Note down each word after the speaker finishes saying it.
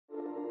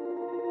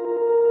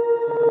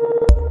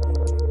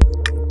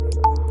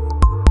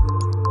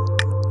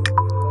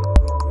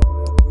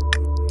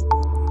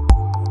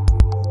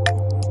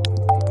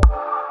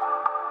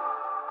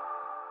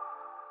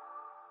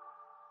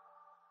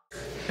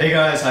Hey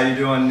guys, how you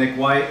doing? Nick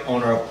White,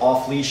 owner of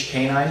Off Leash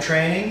Canine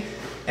Training,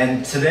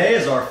 and today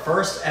is our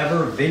first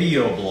ever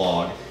video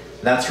blog.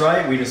 That's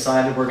right, we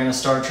decided we're going to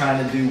start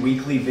trying to do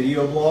weekly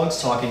video blogs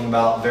talking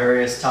about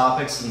various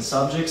topics and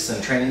subjects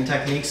and training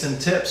techniques and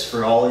tips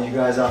for all of you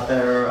guys out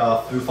there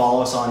who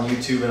follow us on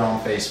YouTube and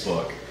on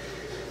Facebook.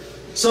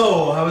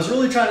 So I was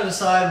really trying to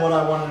decide what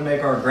I wanted to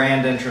make our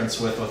grand entrance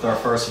with our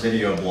first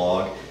video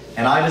blog,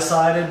 and I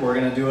decided we're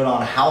going to do it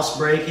on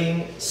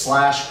housebreaking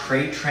 /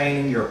 crate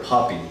training your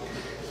puppy.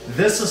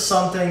 This is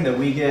something that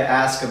we get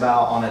asked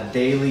about on a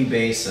daily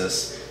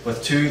basis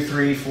with 2,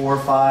 3, 4,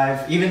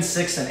 5, even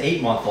 6 and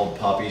 8 month old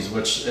puppies,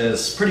 which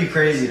is pretty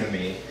crazy to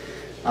me.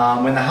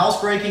 When the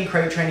housebreaking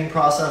crate training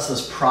process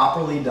is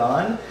properly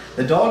done,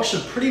 the dog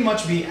should pretty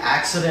much be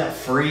accident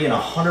free and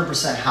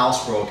 100%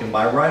 housebroken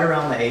by right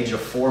around the age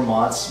of 4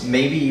 months,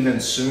 maybe even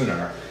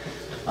sooner.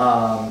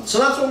 So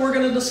that's what we're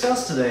going to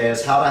discuss today,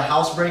 is how to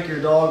housebreak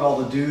your dog,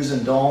 all the do's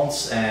and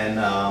don'ts,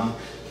 and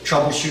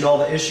troubleshoot all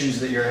the issues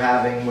that you're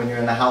having when you're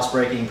in the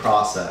housebreaking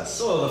process.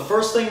 So the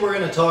first thing we're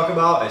going to talk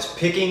about is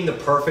picking the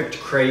perfect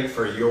crate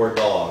for your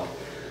dog.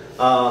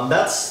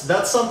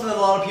 That's something that a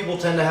lot of people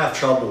tend to have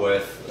trouble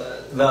with.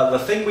 The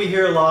thing we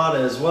hear a lot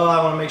is, well,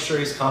 I want to make sure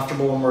he's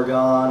comfortable when we're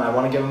gone, I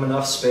want to give him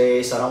enough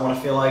space, I don't want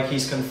to feel like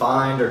he's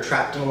confined or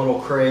trapped in a little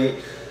crate.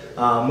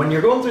 When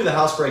you're going through the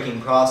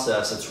housebreaking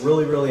process, it's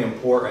really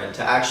important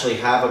to actually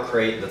have a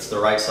crate that's the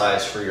right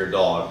size for your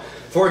dog.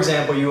 For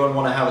example, you would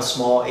want to have a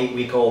small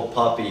 8-week-old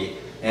puppy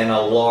and a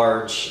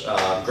large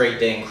Great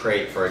Dane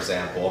crate, for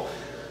example.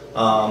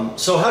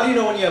 So how do you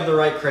know when you have the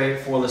right crate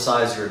for the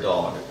size of your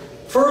dog?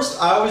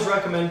 First, I always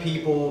recommend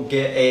people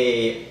get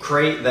a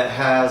crate that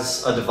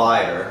has a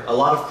divider. A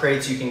lot of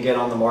crates you can get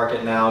on the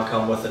market now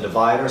come with a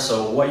divider,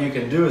 so what you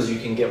can do is you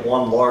can get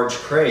one large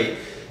crate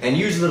and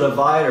use the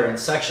divider and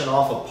section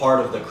off a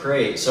part of the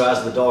crate, so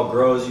as the dog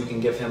grows you can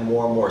give him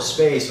more and more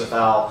space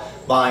without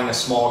buying a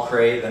small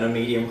crate, then a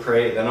medium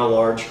crate, then a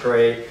large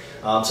crate.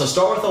 So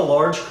start with a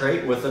large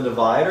crate with a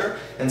divider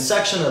and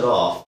section it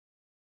off.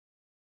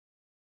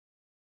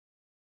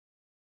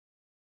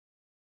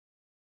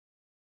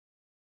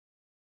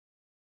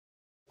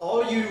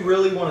 All you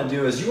really want to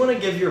do is you want to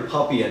give your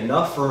puppy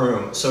enough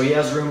room so he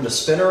has room to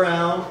spin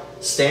around,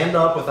 stand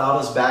up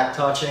without his back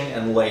touching,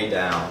 and lay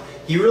down.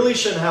 He really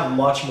shouldn't have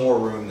much more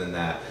room than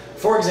that.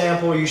 For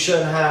example, you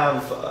shouldn't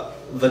have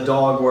the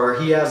dog where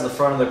he has the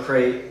front of the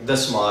crate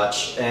this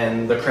much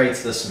and the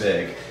crate's this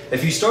big.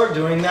 If you start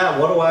doing that,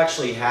 what will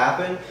actually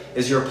happen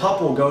is your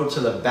pup will go to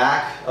the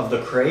back of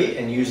the crate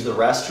and use the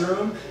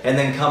restroom and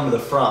then come to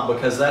the front,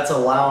 because that's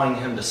allowing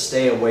him to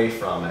stay away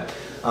from it.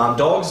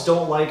 Dogs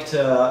don't like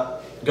to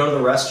go to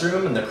the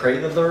restroom in the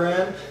crate that they're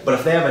in, but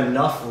if they have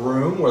enough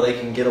room where they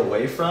can get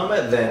away from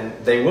it, then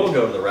they will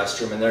go to the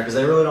restroom in there because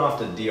they really don't have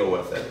to deal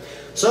with it.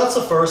 So that's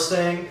the first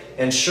thing.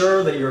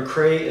 Ensure that your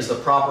crate is the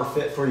proper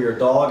fit for your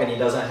dog and he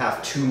doesn't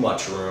have too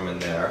much room in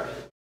there.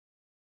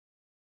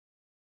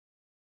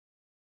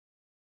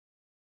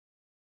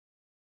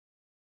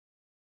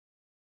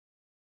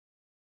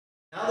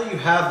 Now that you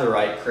have the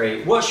right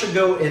crate, what should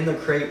go in the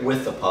crate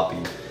with the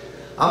puppy?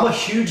 I'm a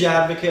huge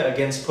advocate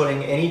against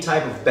putting any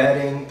type of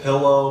bedding,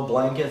 pillow,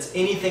 blankets,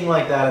 anything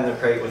like that in the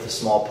crate with a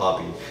small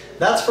puppy.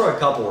 That's for a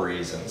couple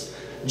reasons.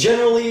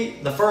 Generally,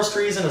 the first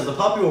reason is the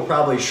puppy will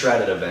probably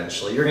shred it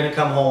eventually. You're going to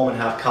come home and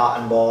have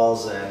cotton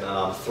balls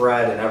and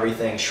thread and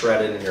everything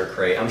shredded in your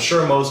crate. I'm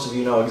sure most of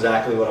you know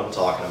exactly what I'm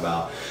talking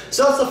about.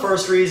 So that's the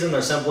first reason.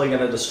 They're simply going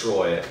to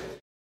destroy it.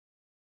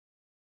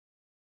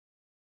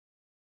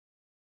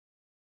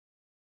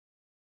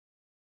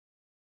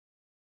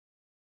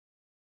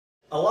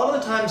 A lot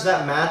of the times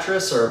that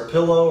mattress or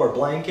pillow or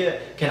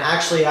blanket can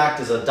actually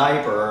act as a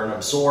diaper or an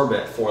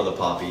absorbent for the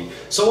puppy.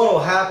 So what will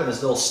happen is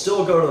they'll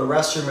still go to the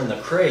restroom in the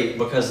crate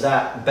because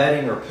that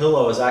bedding or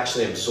pillow is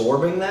actually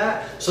absorbing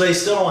that, so they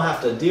still don't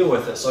have to deal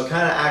with it. So it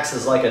kind of acts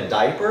as like a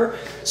diaper.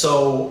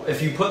 So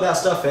if you put that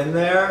stuff in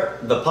there,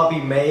 the puppy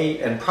may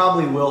and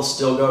probably will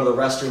still go to the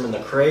restroom in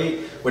the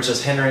crate, which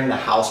is hindering the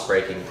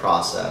housebreaking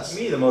process.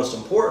 To me, the most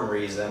important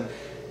reason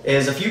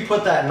is if you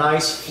put that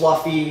nice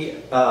fluffy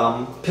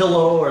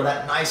pillow or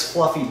that nice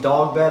fluffy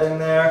dog bed in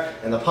there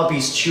and the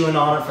puppy's chewing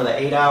on it for the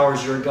 8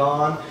 hours you're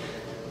gone,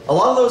 a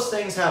lot of those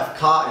things have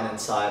cotton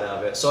inside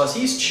of it. So as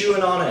he's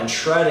chewing on it and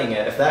shredding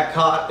it, if that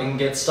cotton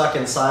gets stuck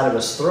inside of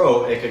his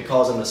throat, it could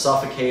cause him to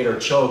suffocate or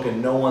choke,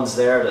 and no one's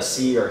there to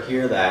see or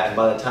hear that, and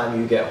by the time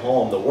you get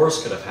home, the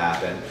worst could have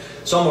happened.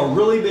 So I'm a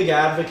really big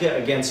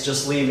advocate against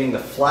just leaving the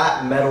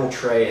flat metal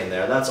tray in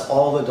there. That's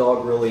all the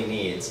dog really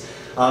needs.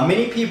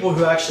 Many people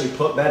who actually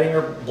put bedding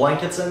or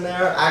blankets in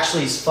there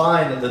actually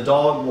find that the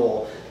dog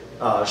will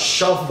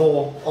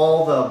shovel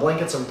all the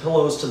blankets and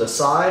pillows to the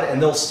side,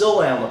 and they'll still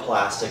lay on the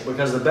plastic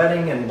because the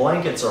bedding and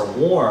blankets are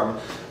warm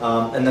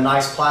and the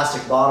nice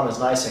plastic bottom is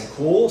nice and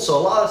cool. So a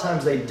lot of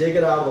times they dig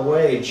it out of the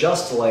way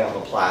just to lay on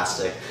the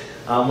plastic.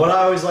 What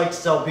I always like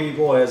to tell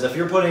people is if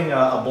you're putting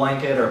a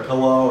blanket or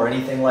pillow or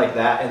anything like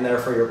that in there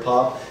for your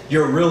pup,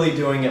 you're really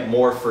doing it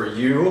more for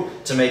you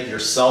to make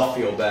yourself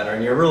feel better,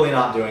 and you're really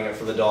not doing it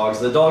for the dogs.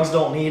 The dogs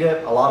don't need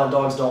it, a lot of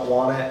dogs don't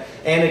want it,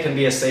 and it can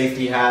be a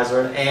safety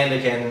hazard, and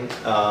it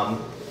can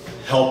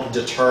help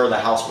deter the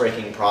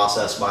housebreaking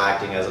process by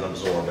acting as an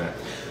absorbent.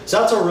 So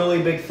that's a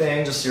really big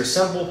thing, just your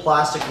simple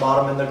plastic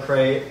bottom in the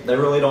crate. They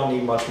really don't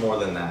need much more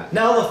than that.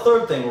 Now the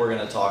third thing we're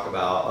going to talk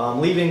about,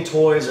 leaving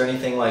toys or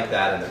anything like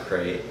that in the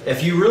crate.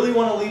 If you really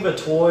want to leave a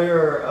toy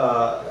or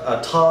a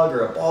tug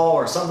or a ball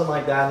or something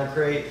like that in the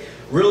crate,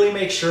 really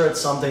make sure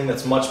it's something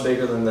that's much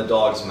bigger than the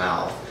dog's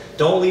mouth.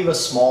 Don't leave a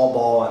small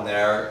ball in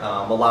there,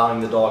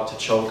 allowing the dog to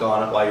choke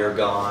on it while you're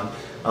gone.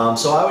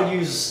 So I would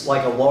use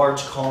like a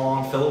large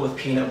Kong, fill it with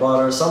peanut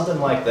butter, something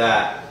like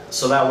that.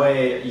 So that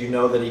way you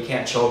know that he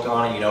can't choke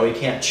on it, you know he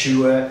can't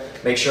chew it.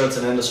 Make sure it's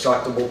an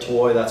indestructible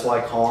toy. That's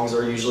why Kongs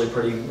are usually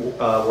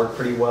work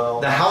pretty well.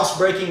 The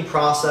housebreaking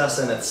process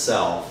in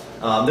itself.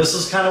 This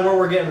is kind of where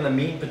we're getting the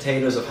meat and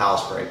potatoes of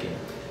housebreaking.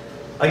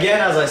 Again,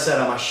 as I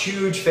said, I'm a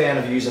huge fan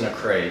of using a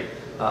crate.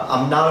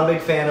 I'm not a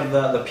big fan of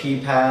the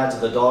pee pads,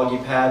 the doggy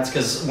pads,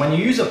 because when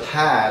you use a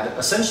pad,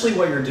 essentially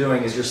what you're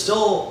doing is you're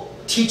still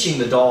teaching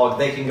the dog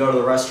they can go to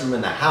the restroom in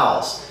the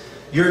house.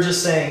 You're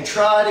just saying,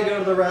 try to go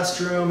to the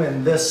restroom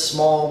in this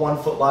small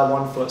 1 foot by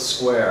 1 foot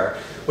square,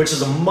 which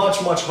is a much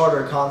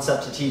harder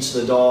concept to teach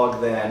the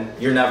dog than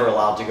you're never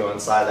allowed to go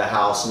inside the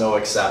house, no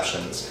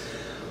exceptions.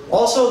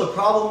 Also, the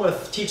problem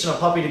with teaching a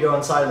puppy to go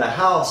inside of the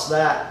house,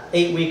 that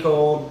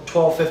 8-week-old,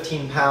 12,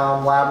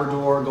 15-pound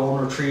Labrador,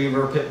 Golden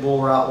Retriever, Pit Bull,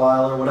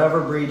 Rottweiler,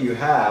 whatever breed you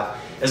have,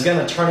 is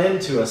going to turn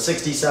into a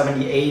 60,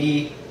 70,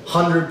 80,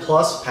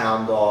 100+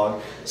 pound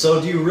dog. So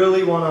do you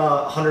really want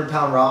a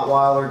 100-pound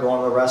Rottweiler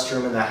going to the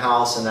restroom in the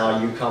house and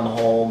now you come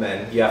home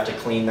and you have to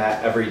clean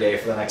that every day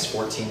for the next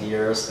 14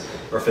 years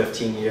or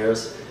 15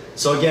 years?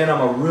 So again, I'm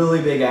a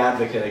really big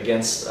advocate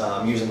against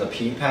using the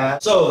pee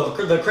pad. So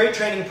the crate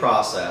training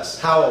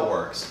process, how it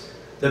works.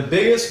 The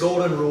biggest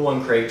golden rule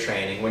in crate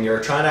training when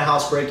you're trying to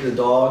housebreak your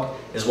dog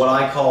is what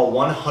I call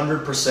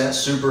 100%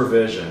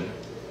 supervision.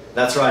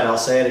 That's right, I'll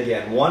say it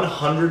again,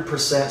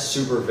 100%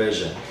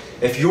 supervision.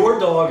 If your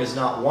dog is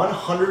not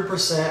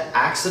 100%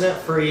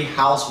 accident-free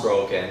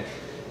housebroken,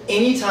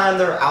 anytime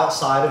they're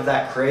outside of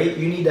that crate,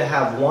 you need to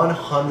have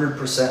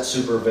 100%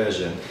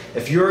 supervision.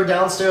 If you're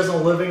downstairs in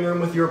the living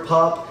room with your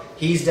pup,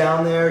 he's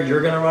down there,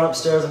 you're going to run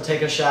upstairs and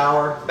take a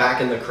shower,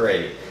 back in the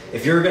crate.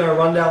 If you're going to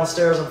run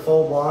downstairs and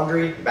fold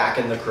laundry, back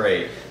in the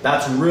crate.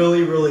 That's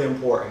really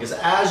important, because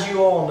as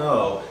you all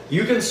know,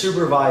 you can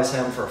supervise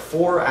him for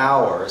 4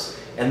 hours,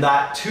 and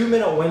that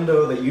 2-minute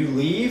window that you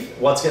leave,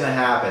 what's going to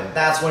happen?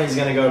 That's when he's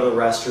going to go to the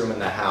restroom in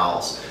the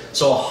house.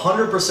 So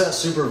 100%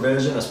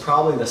 supervision is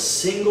probably the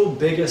single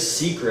biggest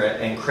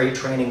secret in crate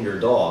training your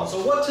dog.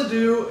 So what to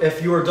do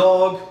if your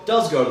dog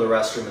does go to the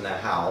restroom in the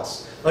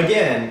house?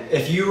 Again,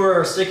 if you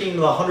are sticking to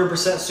the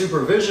 100%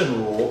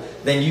 supervision rule,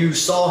 then you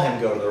saw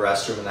him go to the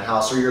restroom in the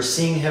house, or you're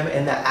seeing him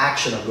in the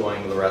action of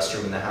going to the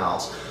restroom in the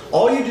house.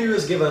 All you do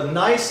is give a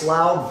nice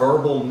loud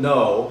verbal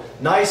no,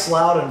 nice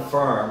loud and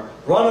firm,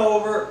 run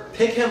over,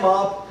 pick him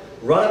up,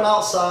 run him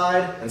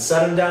outside, and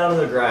set him down in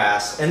the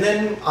grass. And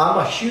then I'm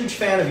a huge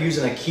fan of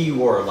using a key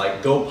word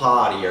like go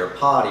potty or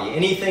potty.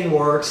 Anything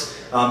works.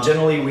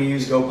 Generally we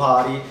use go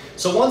potty.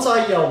 So once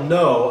I yell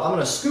no, I'm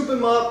going to scoop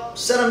him up,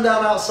 set him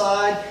down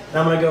outside, and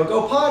I'm going to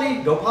go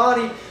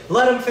potty,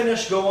 let him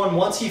finish going.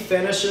 Once he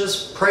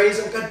finishes, praise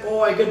him, good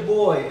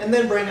boy, and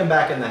then bring him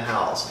back in the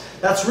house.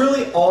 That's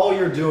really all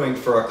you're doing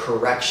for a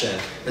correction,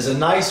 is a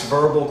nice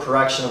verbal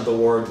correction of the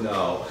word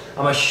no.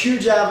 I'm a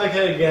huge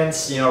advocate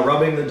against,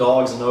 rubbing the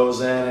dog's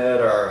nose in it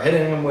or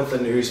hitting him with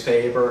a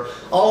newspaper.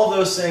 All of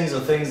those things are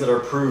things that are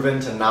proven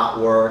to not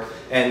work,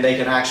 and they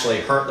can actually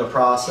hurt the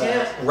process.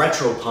 You can't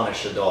retro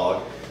punish a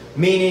dog.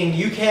 Meaning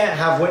you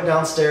can't went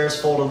downstairs,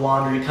 folded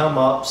laundry, come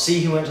up, see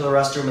he went to the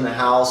restroom in the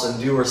house, and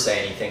do or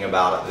say anything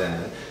about it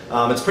then.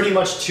 It's pretty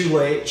much too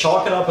late.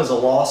 Chalk it up as a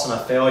loss and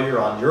a failure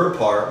on your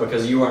part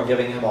because you aren't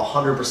giving him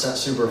 100%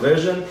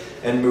 supervision,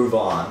 and move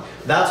on.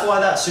 That's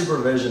why that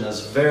supervision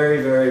is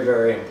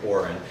very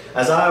important.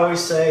 As I always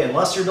say,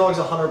 unless your dog's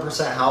 100%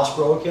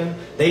 housebroken,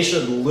 they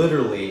should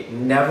literally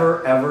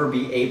never ever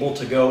be able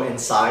to go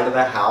inside of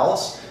the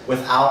house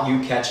without you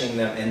catching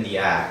them in the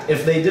act.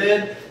 If they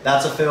did,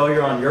 that's a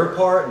failure on your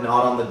part,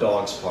 not on the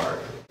dog's part.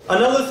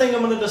 Another thing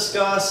I'm going to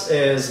discuss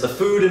is the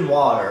food and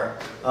water.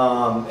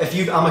 I'm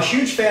a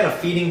huge fan of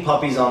feeding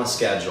puppies on a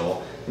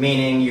schedule,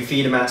 meaning you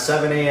feed them at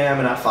 7 a.m.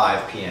 and at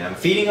 5 p.m.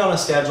 Feeding on a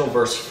schedule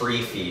versus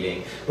free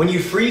feeding. When you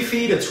free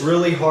feed, it's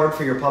really hard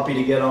for your puppy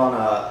to get on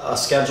a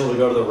schedule to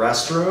go to the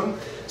restroom.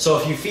 So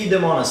if you feed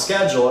them on a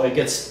schedule, it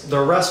gets the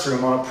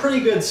restroom on a pretty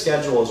good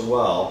schedule as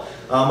well.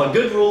 A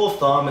good rule of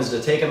thumb is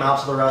to take them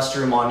out to the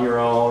restroom on your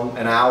own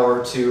an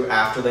hour or two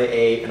after they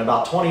ate and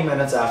about 20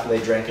 minutes after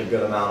they drank a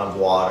good amount of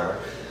water.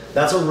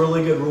 That's a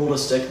really good rule to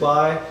stick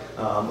by.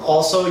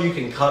 Also, you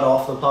can cut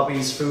off the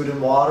puppy's food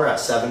and water at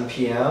 7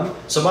 p.m.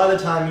 So by the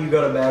time you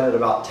go to bed at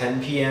about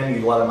 10 p.m.,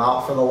 you let them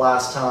out for the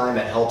last time.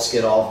 It helps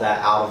get all of that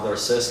out of their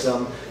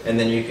system, and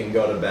then you can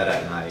go to bed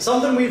at night.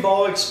 Something we've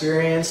all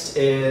experienced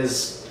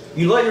is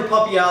you let your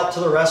puppy out to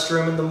the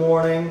restroom in the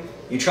morning.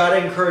 You try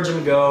to encourage him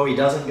to go, he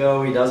doesn't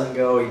go, he doesn't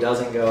go, he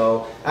doesn't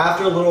go.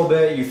 After a little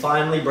bit, you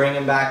finally bring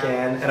him back in,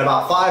 and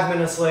about 5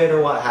 minutes later,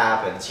 what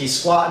happens? He's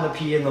squatting to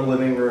pee in the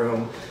living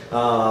room,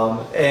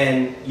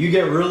 and you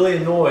get really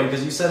annoyed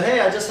because you said,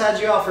 hey, I just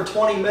had you out for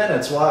 20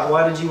 minutes,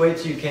 why did you wait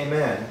till you came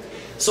in?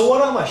 So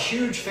what I'm a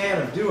huge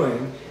fan of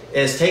doing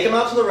is take him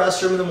out to the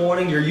restroom in the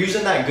morning. You're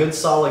using that good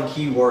solid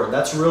keyword.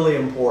 That's really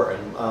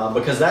important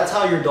because that's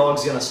how your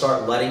dog's gonna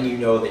start letting you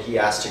know that he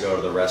has to go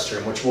to the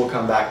restroom, which we'll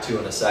come back to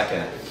in a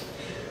second.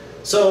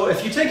 So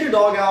if you take your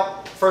dog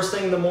out first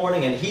thing in the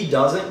morning and he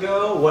doesn't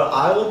go, what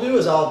I will do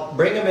is I'll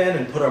bring him in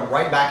and put him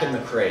right back in the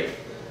crate.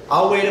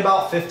 I'll wait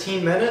about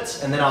 15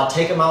 minutes and then I'll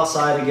take him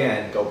outside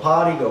again. Go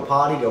potty, go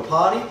potty, go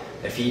potty.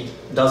 If he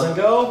doesn't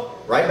go,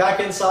 right back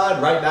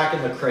inside, right back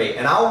in the crate.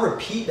 And I'll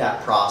repeat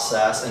that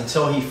process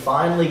until he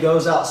finally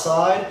goes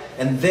outside,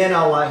 and then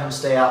I'll let him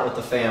stay out with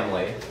the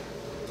family.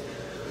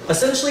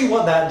 Essentially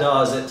what that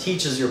does, it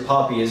teaches your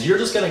puppy is you're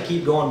just gonna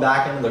keep going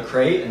back into the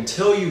crate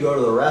until you go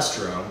to the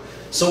restroom.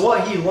 So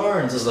what he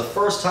learns is the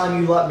first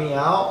time you let me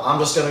out, I'm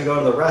just gonna go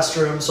to the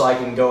restroom so I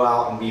can go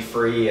out and be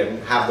free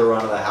and have the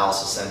run of the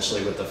house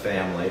essentially with the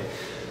family.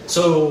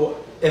 So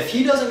if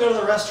he doesn't go to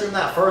the restroom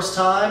that first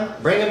time,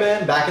 bring him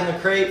in, back in the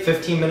crate,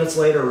 15 minutes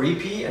later,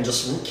 repeat, and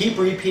just keep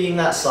repeating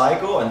that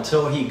cycle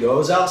until he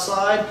goes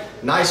outside.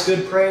 Nice,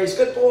 good praise,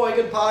 good boy,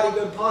 good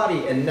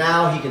potty, and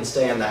now he can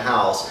stay in the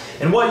house.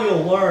 And what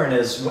you'll learn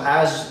is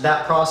as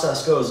that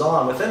process goes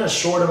on, within a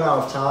short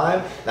amount of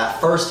time,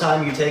 that first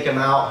time you take him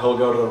out, he'll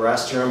go to the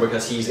restroom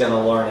because he's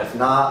gonna learn. If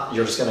not,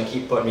 you're just gonna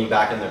keep putting me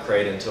back in the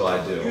crate until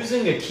I do.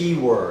 Using a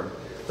keyword.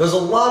 There's a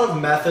lot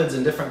of methods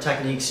and different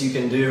techniques you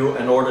can do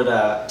in order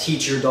to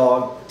teach your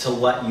dog to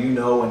let you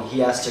know when he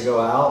has to go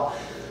out.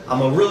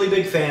 I'm a really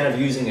big fan of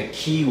using a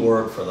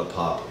keyword for the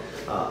pup.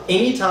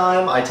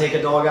 Anytime I take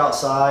a dog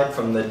outside,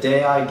 from the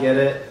day I get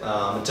it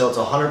until it's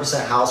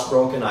 100%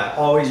 housebroken, I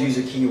always use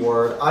a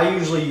keyword. I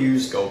usually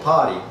use go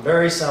potty.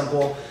 Very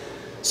simple.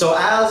 So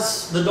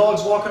as the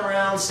dog's walking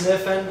around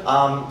sniffing,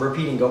 I'm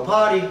repeating go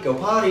potty, go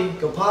potty,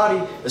 go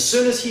potty. As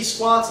soon as he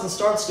squats and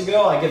starts to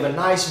go, I give a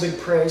nice big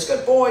praise.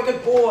 Good boy,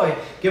 good boy.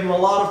 Give him a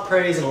lot of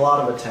praise and a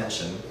lot of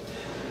attention.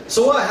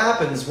 So what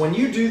happens when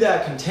you do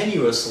that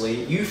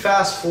continuously, you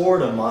fast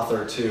forward a month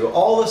or two,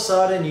 all of a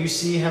sudden you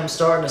see him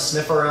starting to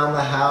sniff around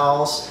the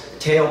house,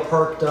 tail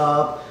perked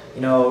up,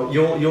 you know,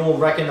 you'll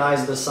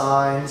recognize the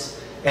signs.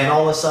 And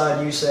all of a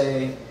sudden you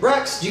say,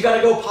 Rex, you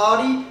gotta go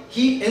potty?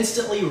 He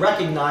instantly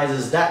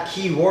recognizes that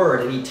key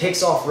word and he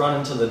takes off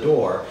running to the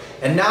door.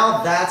 And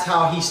now that's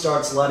how he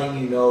starts letting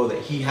you know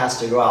that he has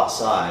to go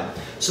outside.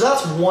 So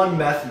that's one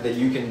method that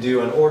you can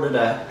do in order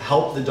to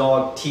help the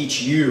dog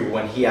teach you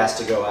when he has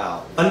to go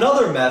out.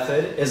 Another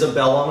method is a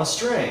bell on a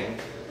string.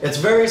 It's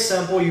very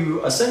simple.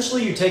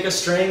 Essentially you take a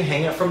string,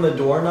 hang it from the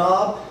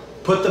doorknob,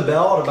 put the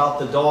bell at about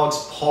the dog's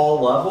paw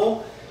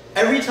level.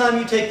 Every time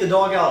you take the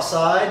dog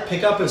outside,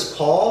 pick up his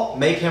paw,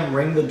 make him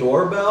ring the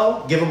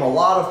doorbell, give him a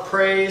lot of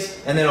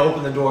praise, and then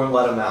open the door and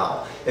let him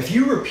out. If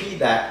you repeat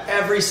that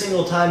every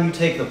single time you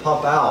take the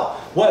pup out,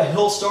 what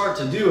he'll start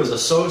to do is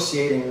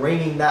associating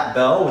ringing that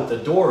bell with the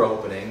door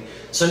opening.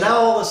 So now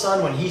all of a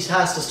sudden when he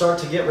has to start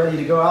to get ready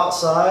to go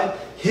outside,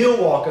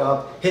 he'll walk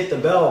up, hit the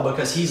bell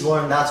because he's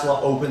learned that's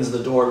what opens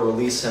the door to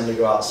release him to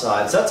go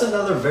outside. So that's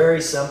another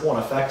very simple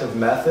and effective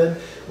method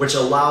which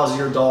allows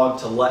your dog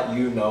to let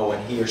you know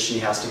when he or she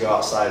has to go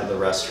outside of the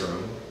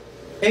restroom.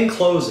 In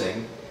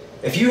closing,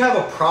 if you have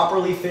a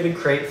properly fitted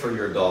crate for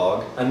your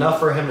dog, enough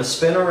for him to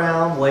spin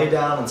around, lay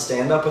down, and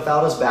stand up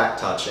without his back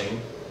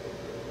touching,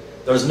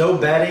 there's no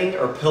bedding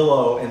or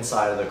pillow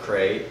inside of the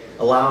crate,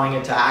 allowing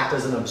it to act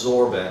as an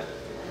absorbent.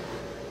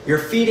 You're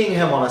feeding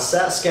him on a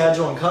set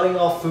schedule and cutting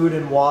off food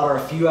and water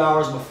a few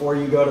hours before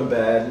you go to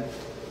bed.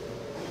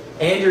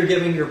 And you're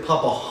giving your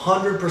pup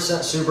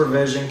 100%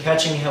 supervision,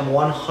 catching him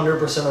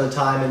 100% of the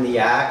time in the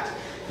act.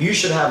 You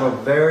should have a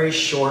very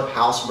short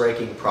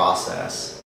housebreaking process.